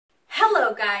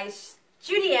Hello guys,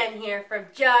 Judy Ann here from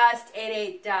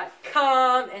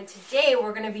Just8Ate.com, and today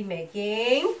we're going to be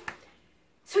making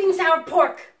sweet and sour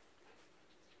pork.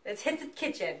 Let's hit the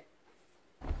kitchen.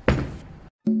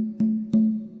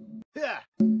 Yeah.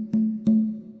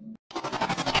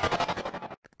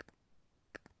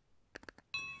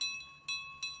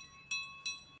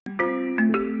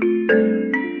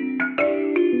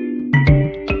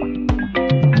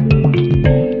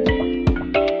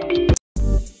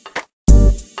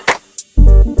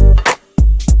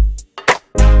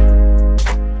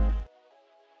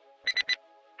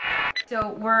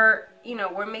 So we're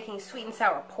making sweet and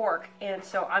sour pork, and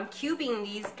so I'm cubing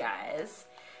these guys,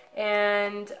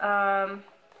 and let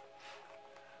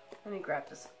me grab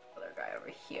this other guy over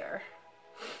here.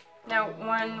 Now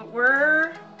when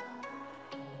we're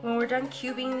done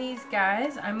cubing these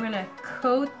guys, I'm gonna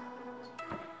coat.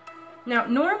 Now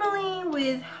normally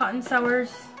with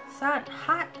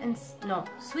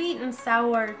sweet and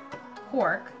sour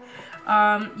pork,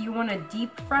 you want to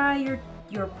deep fry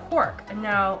your pork.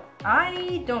 Now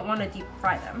I don't want to deep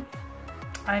fry them.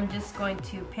 I'm just going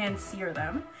to pan sear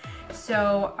them.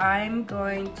 So I'm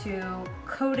going to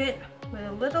coat it with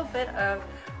a little bit of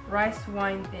rice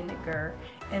wine vinegar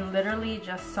and literally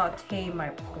just saute my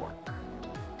pork.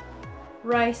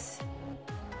 Rice,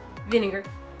 vinegar,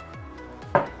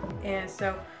 and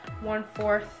so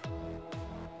 1/4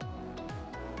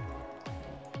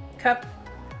 cup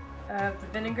of the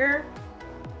vinegar,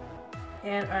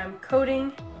 and I'm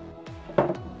coating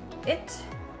it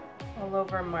all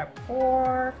over my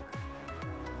pork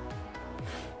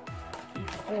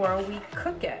before we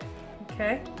cook it.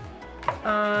 Okay,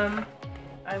 I'm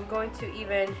going to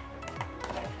even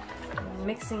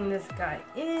mixing this guy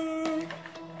in,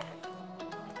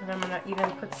 and I'm gonna even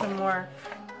put some more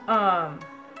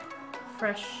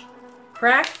fresh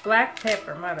cracked black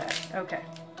pepper. My bad. Okay,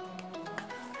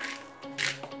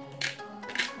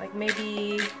 like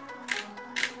maybe,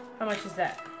 how much is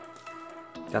that?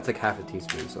 That's like half a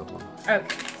teaspoon so far.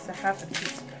 Okay, so half a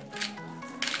teaspoon.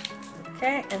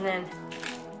 Okay, and then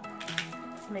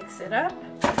mix it up.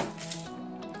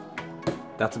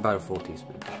 That's about a full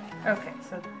teaspoon. Okay,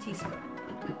 so teaspoon.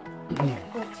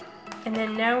 And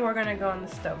then now we're gonna go on the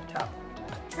stove top.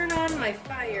 Turn on my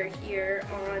fire here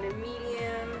on a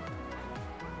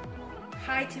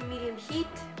high to medium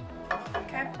heat.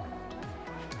 Okay.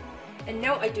 And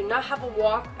no, I do not have a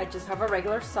wok, I just have a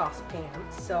regular saucepan,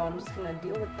 so I'm just going to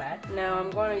deal with that. Now I'm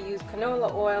going to use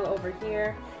canola oil over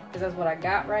here, because that's what I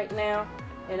got right now,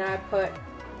 and I put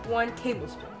 1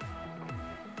 tablespoon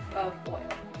of oil.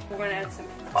 We're going to add some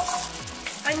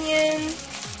onions.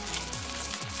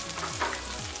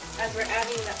 As we're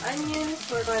adding the onions,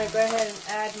 we're going to go ahead and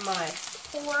add my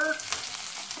pork.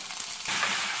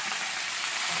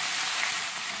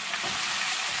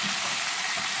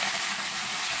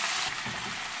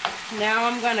 Now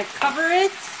I'm going to cover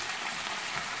it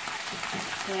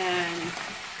and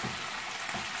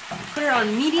put it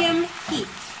on medium heat.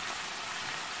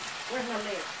 Where's my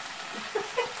layer?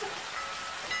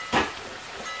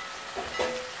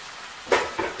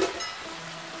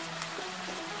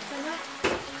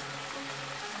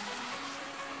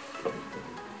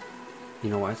 You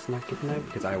know why it's not getting that?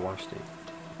 Because I washed it.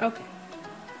 Okay.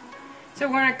 So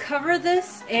we're going to cover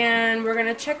this and we're going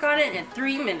to check on it in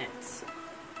 3 minutes.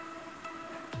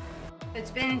 It's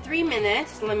been 3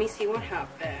 minutes. Let me see what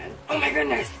happened. Oh my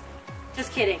goodness.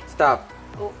 Just kidding. Stop.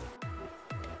 Oh.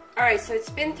 Alright, so it's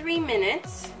been 3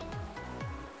 minutes.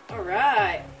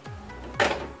 Alright.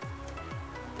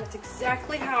 That's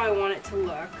exactly how I want it to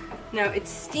look. Now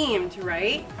it's steamed,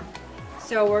 right?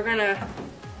 So we're gonna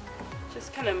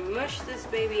just kind of mush this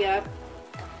baby up.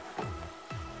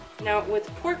 Now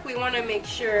with pork, we want to make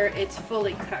sure it's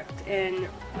fully cooked. And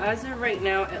as of right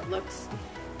now, it looks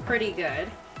pretty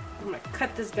good. I'm going to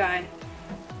cut this guy.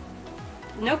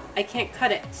 Nope, I can't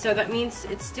cut it. So that means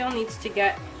it still needs to be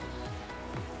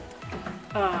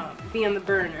on the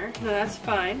burner. No, that's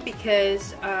fine,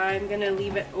 because I'm going to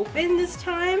leave it open this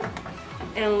time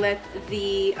and let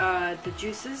the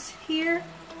juices here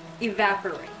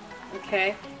evaporate.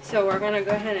 Okay, so we're going to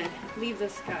go ahead and leave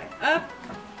this guy up,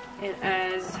 and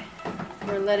as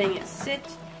we're letting it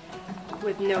sit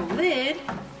with no lid,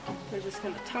 we're just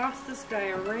going to toss this guy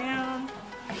around.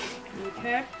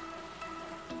 Okay,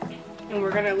 and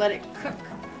we're gonna let it cook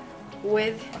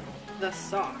with the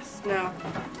sauce. Now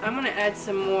I'm gonna add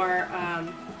some more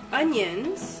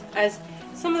onions, as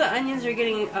some of the onions are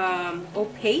getting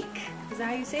opaque. Is that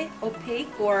how you say it?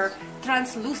 Opaque or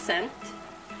translucent.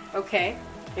 Okay,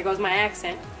 here goes my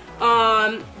accent.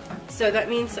 So that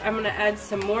means I'm gonna add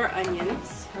some more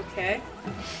onions. Okay,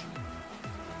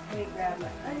 Let me grab my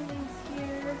onions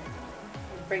here.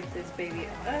 Break this baby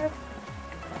up.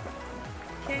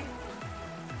 Okay.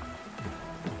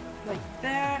 Like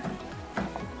that.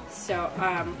 So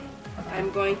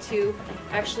I'm going to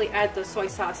actually add the soy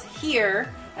sauce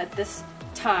here at this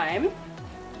time.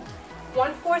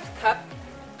 1/4 cup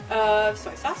of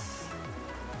soy sauce.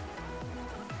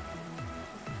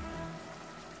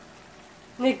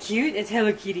 Isn't it cute? It's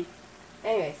Hello Kitty.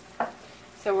 Anyways,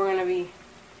 so we're gonna be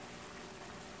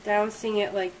dousing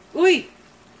it like, ooh,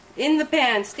 in the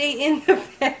pan. Stay in the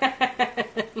pan.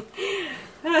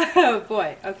 Oh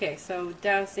boy. Okay, so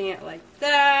dousing it like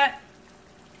that.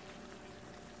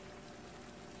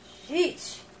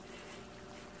 Sheesh.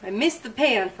 I missed the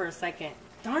pan for a second.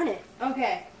 Darn it.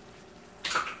 Okay.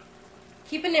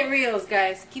 Keeping it real,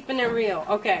 guys. Keeping it real.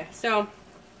 Okay, so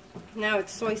now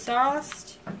it's soy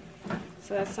sauced.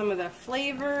 So that's some of the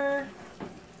flavor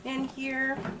in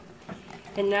here.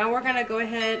 And now we're going to go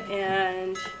ahead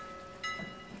and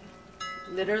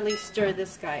literally stir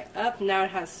this guy up. Now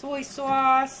it has soy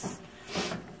sauce.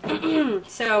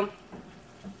 So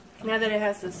now that it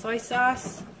has the soy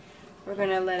sauce, we're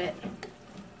going to let it,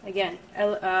 again,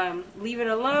 leave it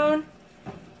alone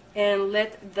and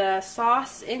let the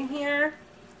sauce in here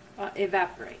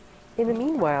evaporate. In the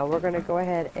meanwhile, we're going to go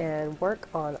ahead and work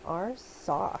on our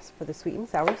sauce for the sweet and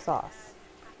sour sauce.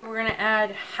 We're going to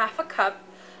add 1/2 cup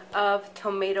of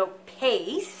tomato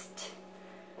paste.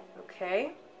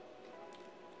 Okay.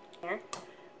 Here.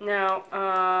 Now,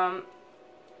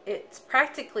 it's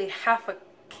practically 1/2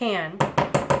 can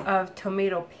of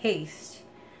tomato paste.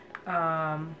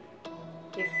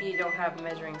 If you don't have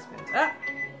measuring spoons.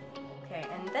 Okay,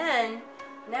 and then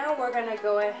now we're going to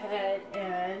go ahead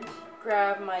and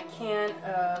grab my can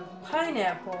of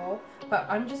pineapple, but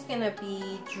I'm just going to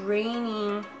be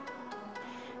draining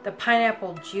the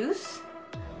pineapple juice.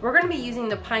 We're going to be using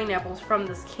the pineapples from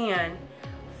this can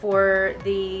for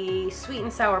the sweet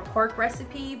and sour pork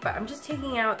recipe, but I'm just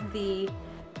taking out the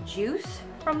juice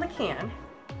from the can.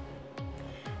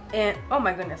 And oh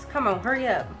my goodness, come on, hurry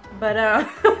up. But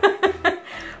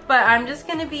but I'm just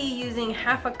going to be using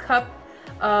 1/2 cup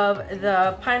of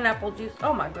the pineapple juice.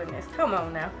 Oh my goodness, come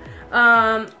on now.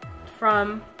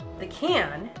 From the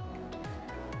can,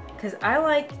 because I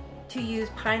like to use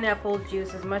pineapple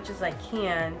juice as much as I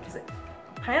can, because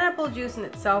pineapple juice in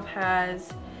itself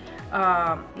has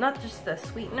not just the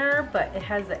sweetener, but it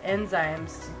has the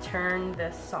enzymes to turn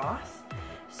the sauce.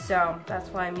 So that's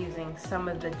why I'm using some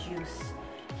of the juice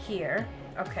here.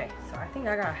 Okay, so I think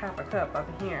I got 1/2 cup up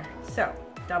in here. So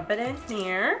dump it in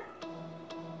here.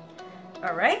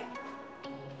 All right.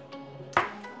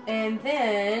 And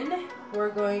then we're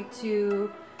going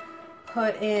to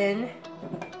put in,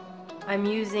 I'm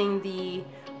using the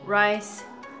rice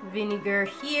vinegar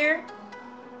here,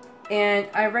 and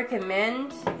I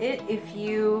recommend it if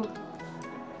you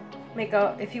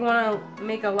want to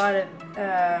make a lot of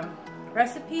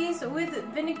recipes with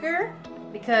vinegar,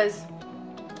 because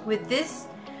with this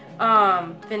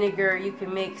vinegar you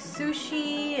can make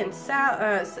sushi and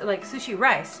like sushi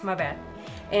rice, my bad,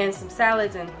 and some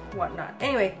salads and whatnot.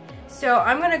 Anyway, so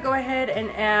I'm gonna go ahead and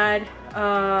add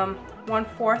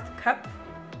 1/4 cup.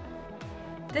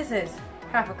 This is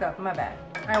 1/2 cup, my bad.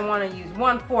 I want to use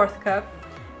 1/4 cup.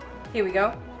 Here we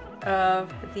go,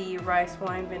 of the rice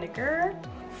wine vinegar.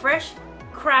 Fresh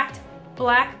cracked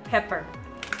black pepper.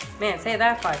 Man, say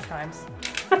that 5 times.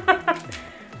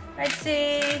 I'd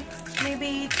say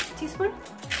maybe a teaspoon,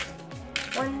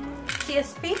 1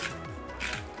 TSP.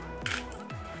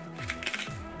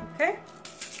 Okay.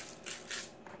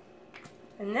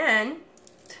 And then,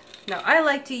 now I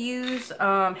like to use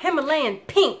Himalayan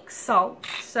pink salt.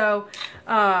 So,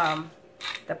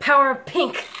 the power of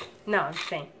pink. No, I'm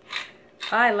saying.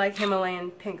 I like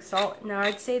Himalayan pink salt. Now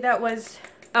I'd say that was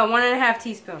 1.5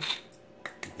 teaspoons.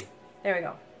 There we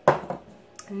go.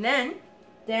 And then,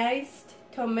 diced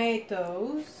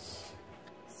tomatoes.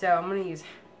 So I'm going to use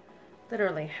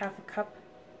literally 1/2 cup.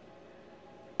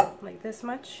 Like this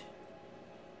much.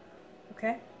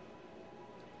 Okay.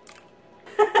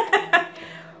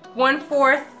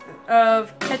 1/4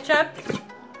 of ketchup.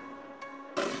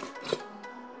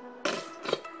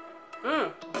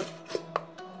 I'm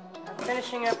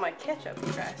finishing up my ketchup,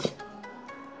 you guys.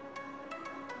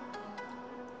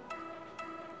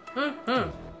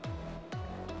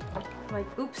 Like,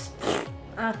 oops.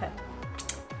 Okay.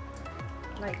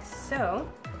 Like so.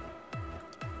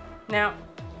 Now,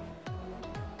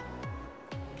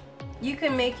 you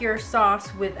can make your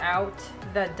sauce without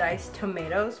the diced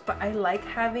tomatoes, but I like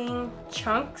having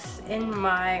chunks in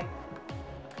my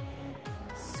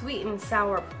sweet and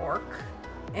sour pork,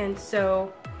 and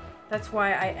so That's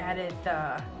why I added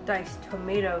the diced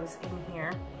tomatoes in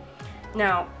here.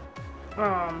 Now,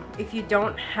 if you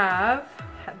don't have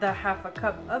the half a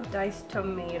cup of diced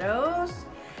tomatoes,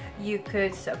 you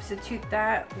could substitute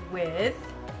that with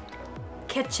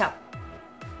ketchup,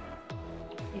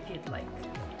 if you'd like.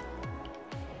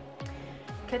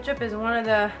 Ketchup is one of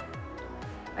the,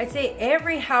 I'd say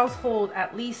every household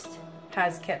at least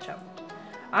has ketchup.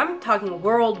 I'm talking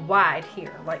worldwide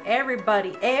here. Like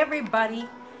everybody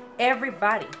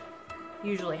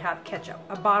usually have ketchup.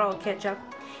 A bottle of ketchup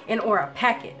or a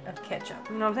packet of ketchup.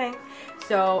 You know what I'm saying?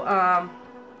 So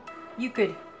you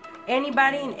could,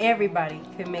 anybody and everybody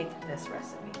could make this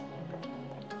recipe.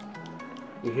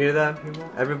 You hear that, people?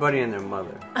 Everybody and their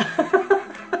mother.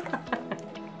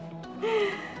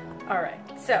 Alright,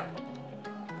 so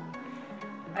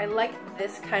I like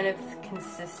this kind of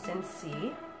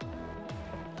consistency.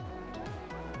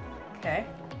 Okay,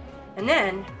 and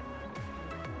then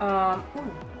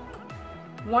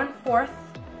 1/4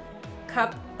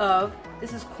 cup of,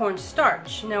 this is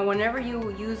cornstarch. Now whenever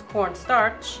you use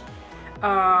cornstarch,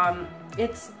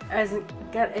 it's as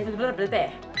got a little bit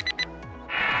there.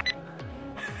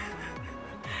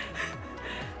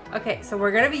 Okay, so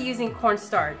we're gonna be using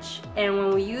cornstarch, and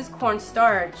when we use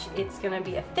cornstarch, it's gonna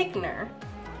be a thickener.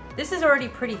 This is already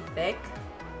pretty thick,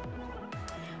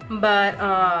 but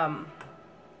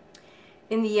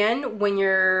in the end, when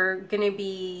you're gonna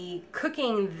be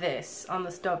cooking this on the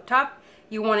stovetop,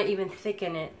 you want to even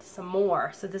thicken it some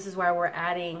more. So this is why we're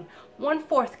adding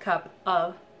 1/4 cup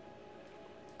of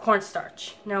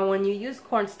cornstarch. Now when you use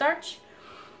cornstarch,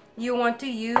 you want to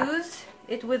use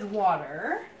it with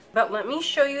water. But let me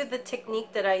show you the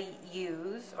technique that I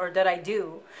use, or that I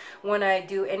do, when I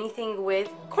do anything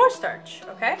with cornstarch,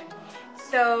 okay?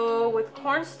 So with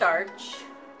cornstarch,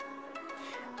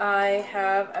 I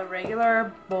have a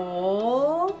regular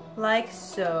bowl, like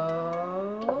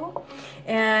so.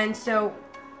 And so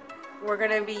we're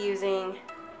gonna be using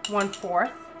 1/4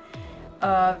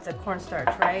 of the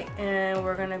cornstarch, right? And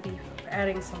we're gonna be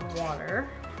adding some water.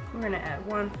 We're gonna add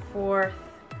 1/4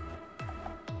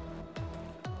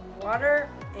 water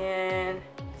and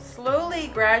slowly,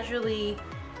 gradually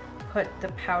put the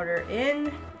powder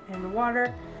in, and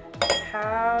water,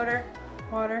 powder,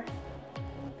 water,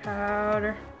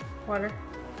 powder, water,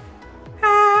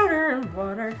 powder, and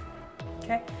water.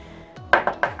 Okay.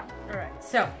 All right.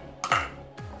 So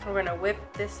we're gonna whip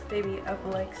this baby up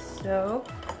like so.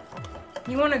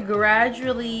 You want to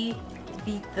gradually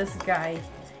beat this guy.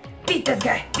 Beat this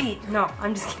guy. Beat. No,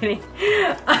 I'm just kidding.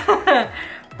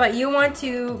 But you want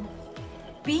to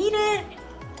beat it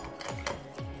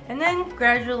and then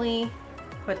gradually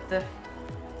put the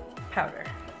powder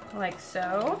like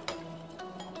so.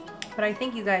 But I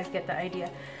think you guys get the idea.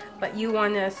 But you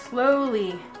want to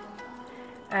slowly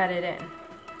add it in.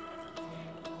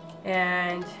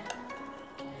 And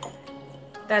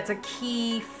that's a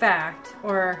key fact,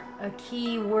 or a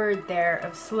key word there,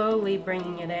 of slowly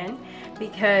bringing it in,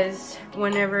 because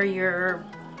whenever you're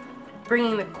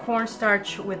bringing the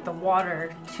cornstarch with the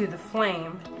water to the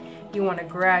flame, you want to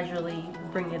gradually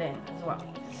bring it in as well.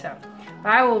 So,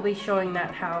 but I will be showing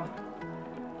that how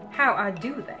I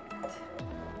do that.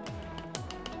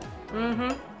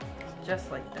 Just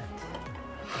like that.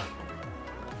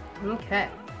 Okay.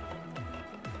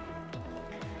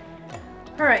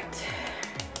 All right.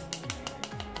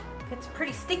 It's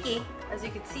pretty sticky, as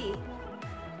you can see.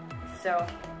 So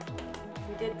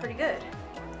we did pretty good.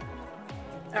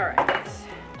 Alright,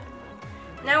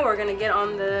 now we're gonna get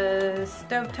on the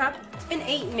stovetop. It's been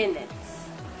 8 minutes.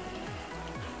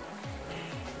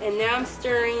 And now I'm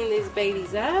stirring these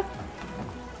babies up.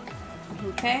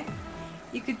 Okay,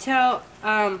 you could tell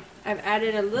I've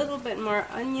added a little bit more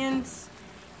onions,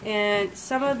 and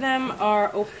some of them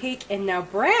are opaque and now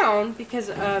brown because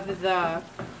of the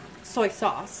soy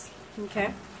sauce.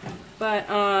 Okay, but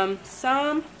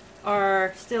some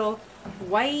are still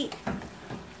white.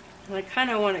 I kind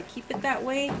of want to keep it that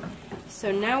way.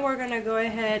 So now we're going to go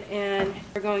ahead and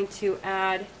we're going to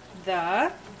add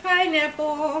the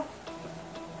pineapple.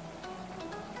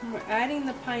 We're adding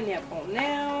the pineapple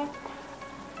now.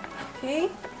 Okay.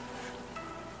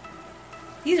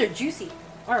 These are juicy.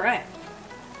 Alright.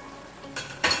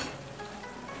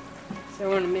 So I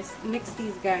want to mix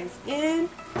these guys in.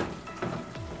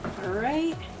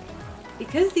 Alright.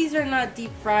 Because these are not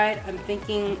deep fried, I'm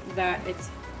thinking that it's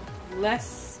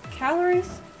less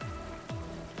calories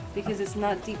because it's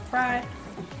not deep fried.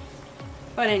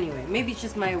 But anyway, maybe it's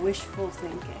just my wishful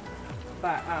thinking.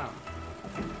 But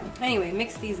anyway,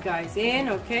 mix these guys in,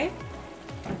 okay?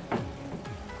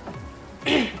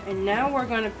 And now we're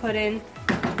going to put in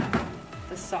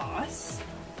the sauce.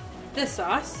 This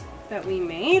sauce. that we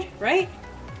made, right?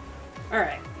 All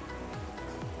right.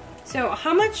 So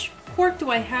how much pork do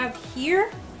I have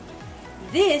here?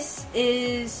 This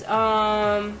is 2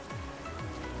 pounds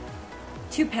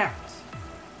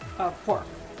of pork.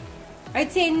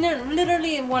 I'd say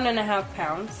literally 1.5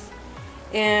 pounds.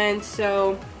 And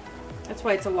so that's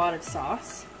why it's a lot of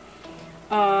sauce.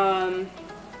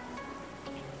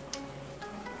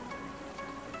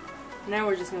 Now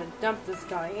we're just gonna dump this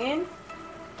guy in.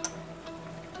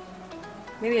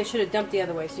 Maybe I should have dumped the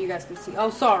other way so you guys can see.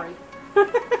 Oh, sorry.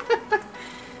 But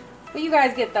you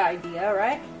guys get the idea,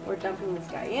 right? We're dumping this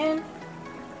guy in.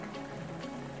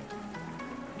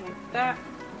 Like that.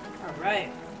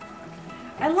 Alright.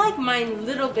 I like mine a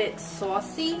little bit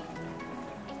saucy.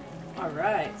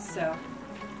 Alright, so.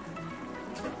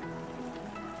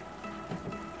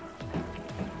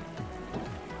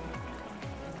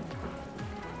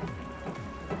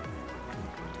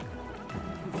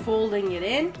 I'm folding it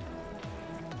in.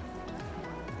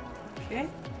 Okay.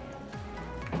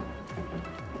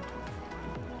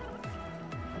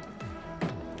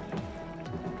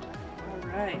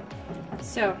 Alright,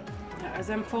 so as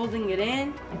I'm folding it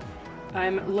in,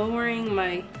 I'm lowering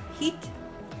my heat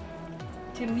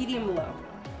to medium low.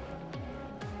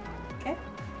 Okay?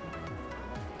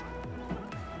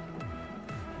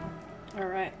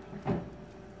 Alright.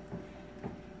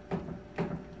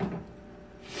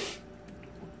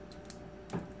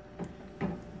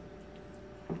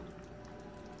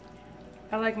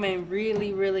 I like mine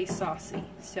really, really saucy,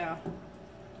 so.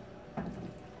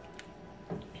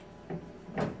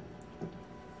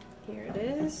 Here it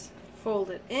is.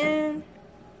 Fold it in.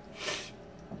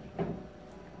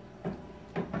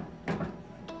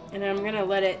 And I'm gonna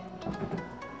let it,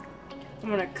 I'm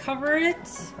gonna cover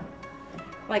it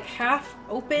like half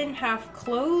open, half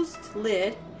closed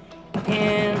lid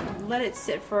and let it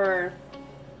sit for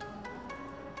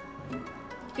a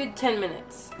good 10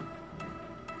 minutes.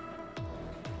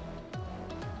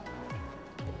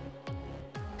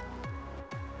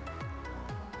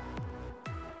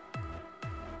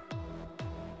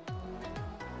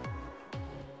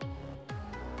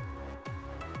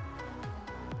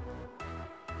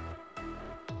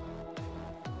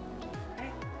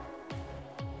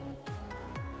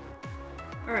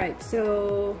 Alright,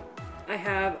 so I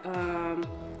have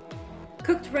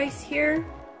cooked rice here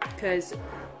because,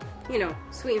 you know,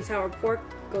 sweet and sour pork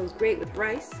goes great with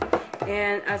rice.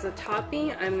 And as a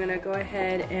topping, I'm going to go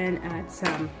ahead and add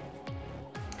some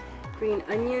green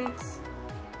onions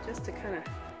just to kind of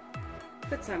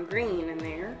put some green in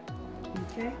there.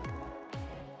 Okay.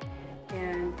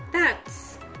 And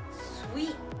that's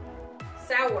sweet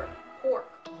sour pork.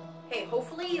 Hey,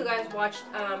 hopefully you guys watched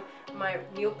my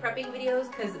meal prepping videos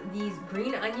because these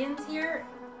green onions here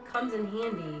comes in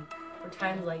handy for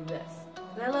times like this.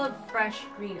 And I love fresh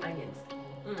green onions.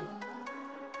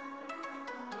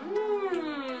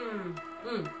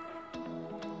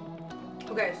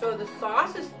 Okay, so the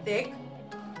sauce is thick,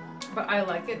 but I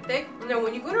like it thick. Now,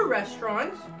 when you go to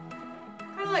restaurants,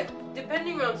 kind of like,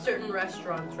 depending on certain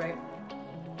restaurants, right?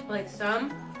 Like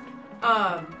some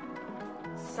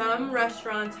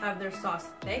restaurants have their sauce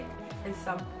thick and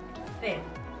some thin.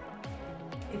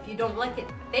 If you don't like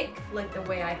it thick, like the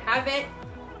way I have it,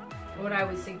 what I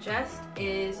would suggest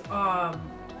is,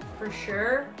 for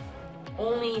sure,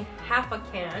 only half a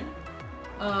can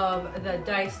of the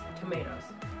diced tomatoes.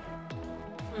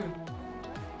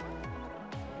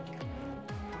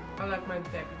 I like mine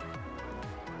thick.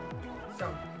 So,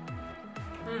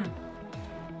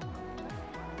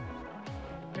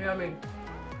 yummy.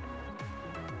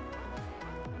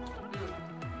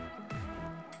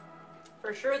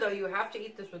 For sure though, you have to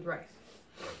eat this with rice.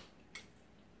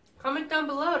 Comment down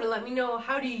below to let me know,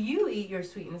 how do you eat your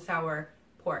sweet and sour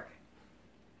pork?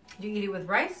 Do you eat it with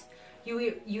rice? You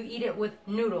eat it with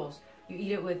noodles. You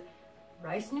eat it with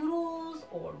rice noodles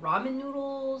or ramen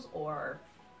noodles or,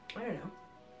 I don't know,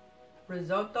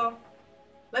 risotto.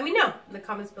 Let me know in the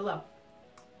comments below.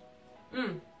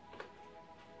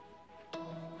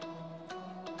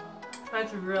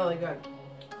 That's really good.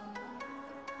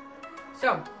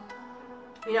 So,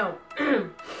 you know,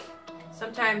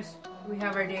 sometimes we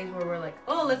have our days where we're like,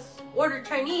 oh, let's order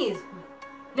Chinese.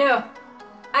 No,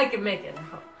 I can make it at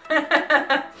home.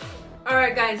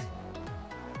 Alright guys,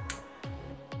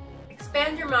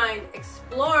 expand your mind,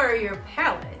 explore your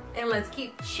palate, and let's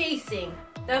keep chasing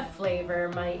the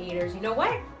flavor, my eaters. You know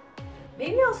what?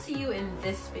 Maybe I'll see you in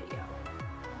this video.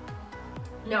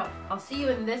 No, I'll see you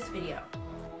in this video.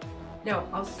 No,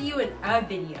 I'll see you in a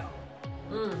video.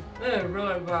 It's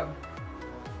really good.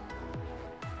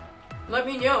 Let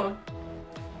me know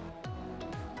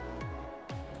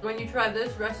when you try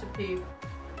this recipe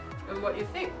and what you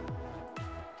think.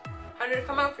 How did it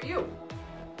come out for you?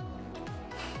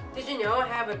 Did you know I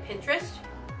have a Pinterest?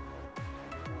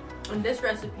 And this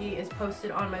recipe is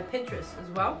posted on my Pinterest as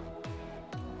well.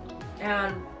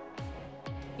 And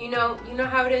you know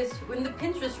how it is when the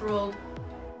Pinterest world,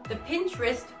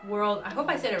 I hope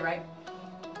I said it right.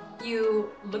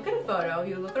 You look at a photo,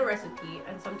 you look at a recipe,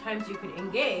 and sometimes you can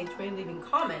engage by leaving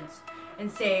comments and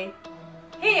say,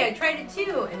 hey, I tried it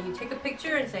too, and you take a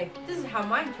picture and say, this is how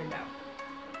mine turned out.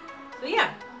 So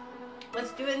yeah,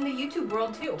 let's do it in the YouTube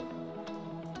world too.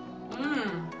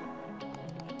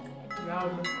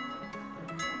 Yum.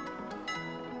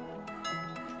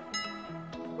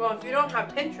 Well, if you don't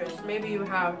have Pinterest, maybe you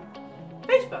have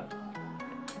Facebook.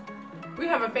 We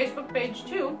have a Facebook page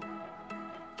too,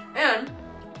 and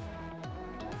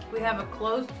we have a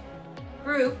closed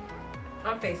group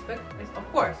on Facebook. It's,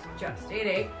 of course,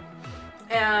 Just8Ate.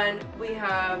 And we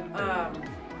have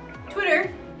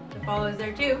Twitter. The follow is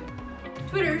there too.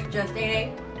 Twitter's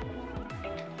Just8Ate.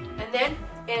 And then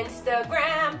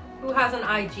Instagram. Who has an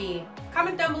IG?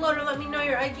 Comment down below to let me know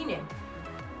your IG name.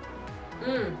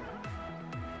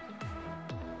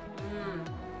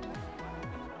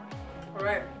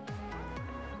 Alright.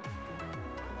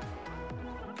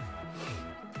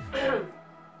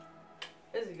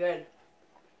 This is good.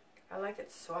 I like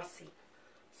it saucy.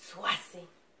 Saucy.